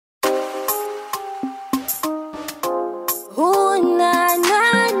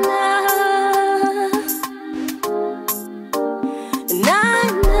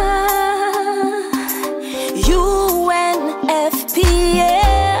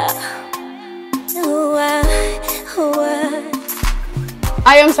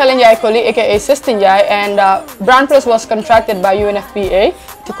I am Salinjai Koli, aka Cess, and BrandPlus was contracted by UNFPA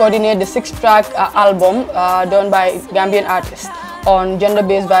to coordinate the 6-track album done by Gambian artists on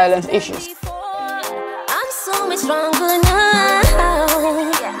gender-based violence issues. I'm so much stronger now.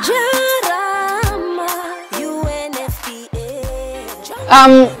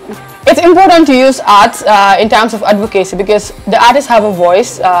 It's important to use arts in terms of advocacy because the artists have a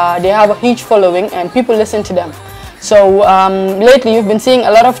voice, they have a huge following, and people listen to them. So lately you've been seeing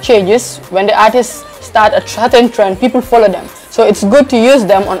a lot of changes. When the artists start a certain trend, people follow them. So it's good to use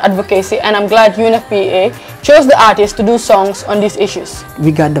them on advocacy, and I'm glad UNFPA chose the artists to do songs on these issues.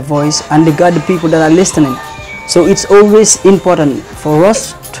 We got the voice and we got the people that are listening. So it's always important for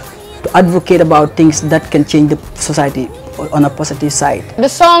us to advocate about things that can change the society on a positive side. The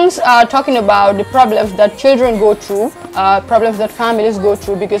songs are talking about the problems that children go through, problems that families go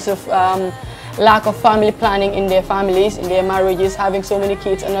through because of lack of family planning in their families, in their marriages, having so many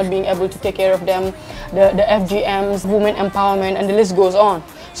kids and not being able to take care of them, the FGMs, women empowerment, and the list goes on.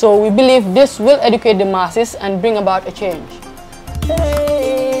 So we believe this will educate the masses and bring about a change.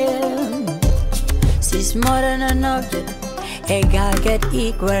 She's more than an object, a girl get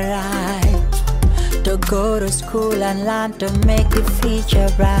equal right to go to school and learn to make the future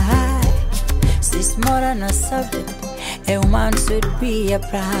bright. She's more than a subject, a woman should be a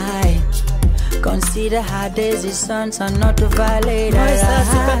pride. Consider her decisions and not to violate her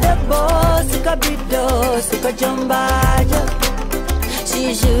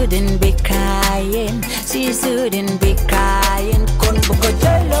She shouldn't be crying, she shouldn't be crying. Con buko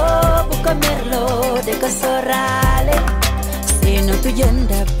jolo, buko merlo, de casorale. Say no to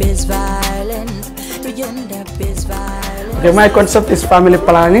gender-based violence, to gender-based violence. Okay, my concept is family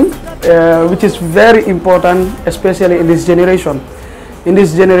planning, which is very important, especially in this generation. In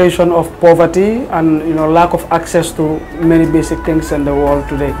this generation of poverty and lack of access to many basic things in the world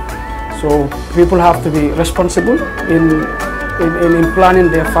today. So people have to be responsible in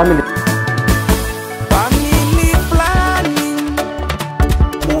planning their family. Family planning,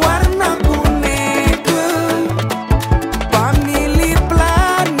 warna kuneke. Family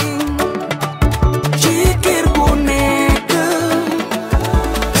planning, jikir kuneke.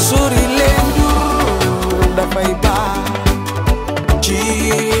 Suri lendur dafay ba.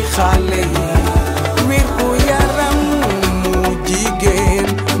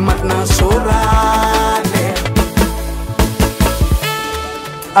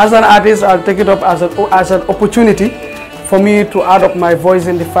 As an artist, I'll take it up as an opportunity for me to add up my voice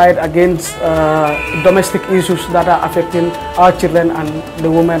in the fight against domestic issues that are affecting our children and the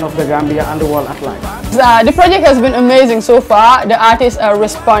women of the Gambia and the world at large. The project has been amazing so far. The artists are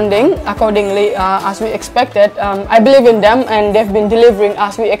responding accordingly as we expected. I believe in them and they've been delivering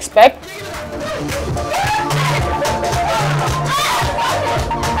as we expect.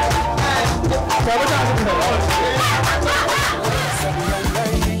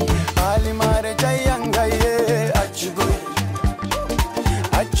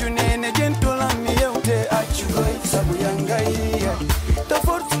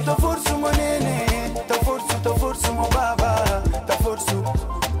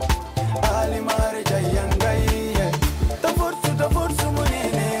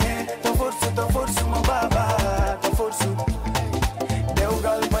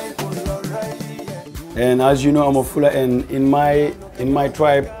 And as you know, I'm a Fula, and in my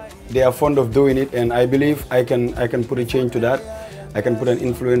tribe, they are fond of doing it, and I believe I can put a change to that. I can put an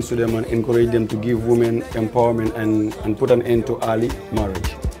influence to them and encourage them to give women empowerment and put an end to early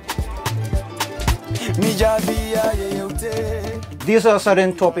marriage. These are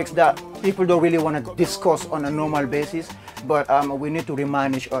certain topics that people don't really want to discuss on a normal basis, but we need to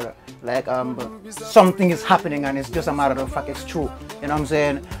remind each other, like something is happening and it's just a matter of fact, it's true. You know what I'm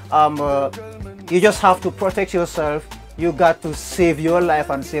saying? You just have to protect yourself. You got to save your life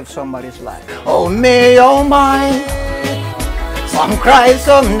and save somebody's life. Oh me, oh my, some cry,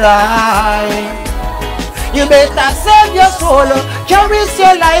 some die. You better save your soul, cherish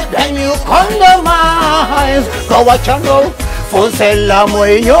your life, then you compromise. Go watch and go, Fosella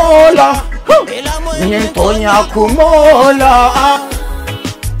Moyola, Nintonya Kumola.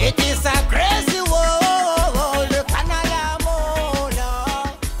 It is a crazy world.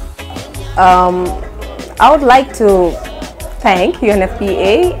 I would like to thank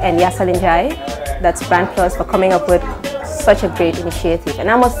UNFPA and Salinjai, that's BrandPlus, for coming up with such a great initiative. And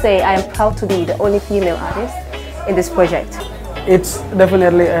I must say, I am proud to be the only female artist in this project. It's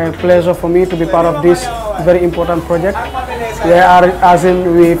definitely a pleasure for me to be part of this very important project, where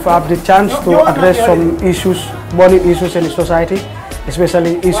we've had the chance to address some issues, burning issues in the society,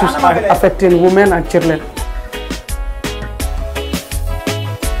 especially issues affecting women and children.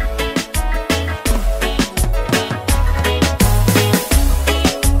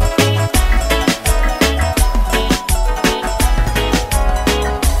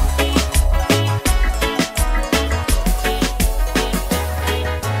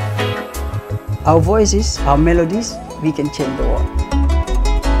 our voices, our melodies, we can change the world.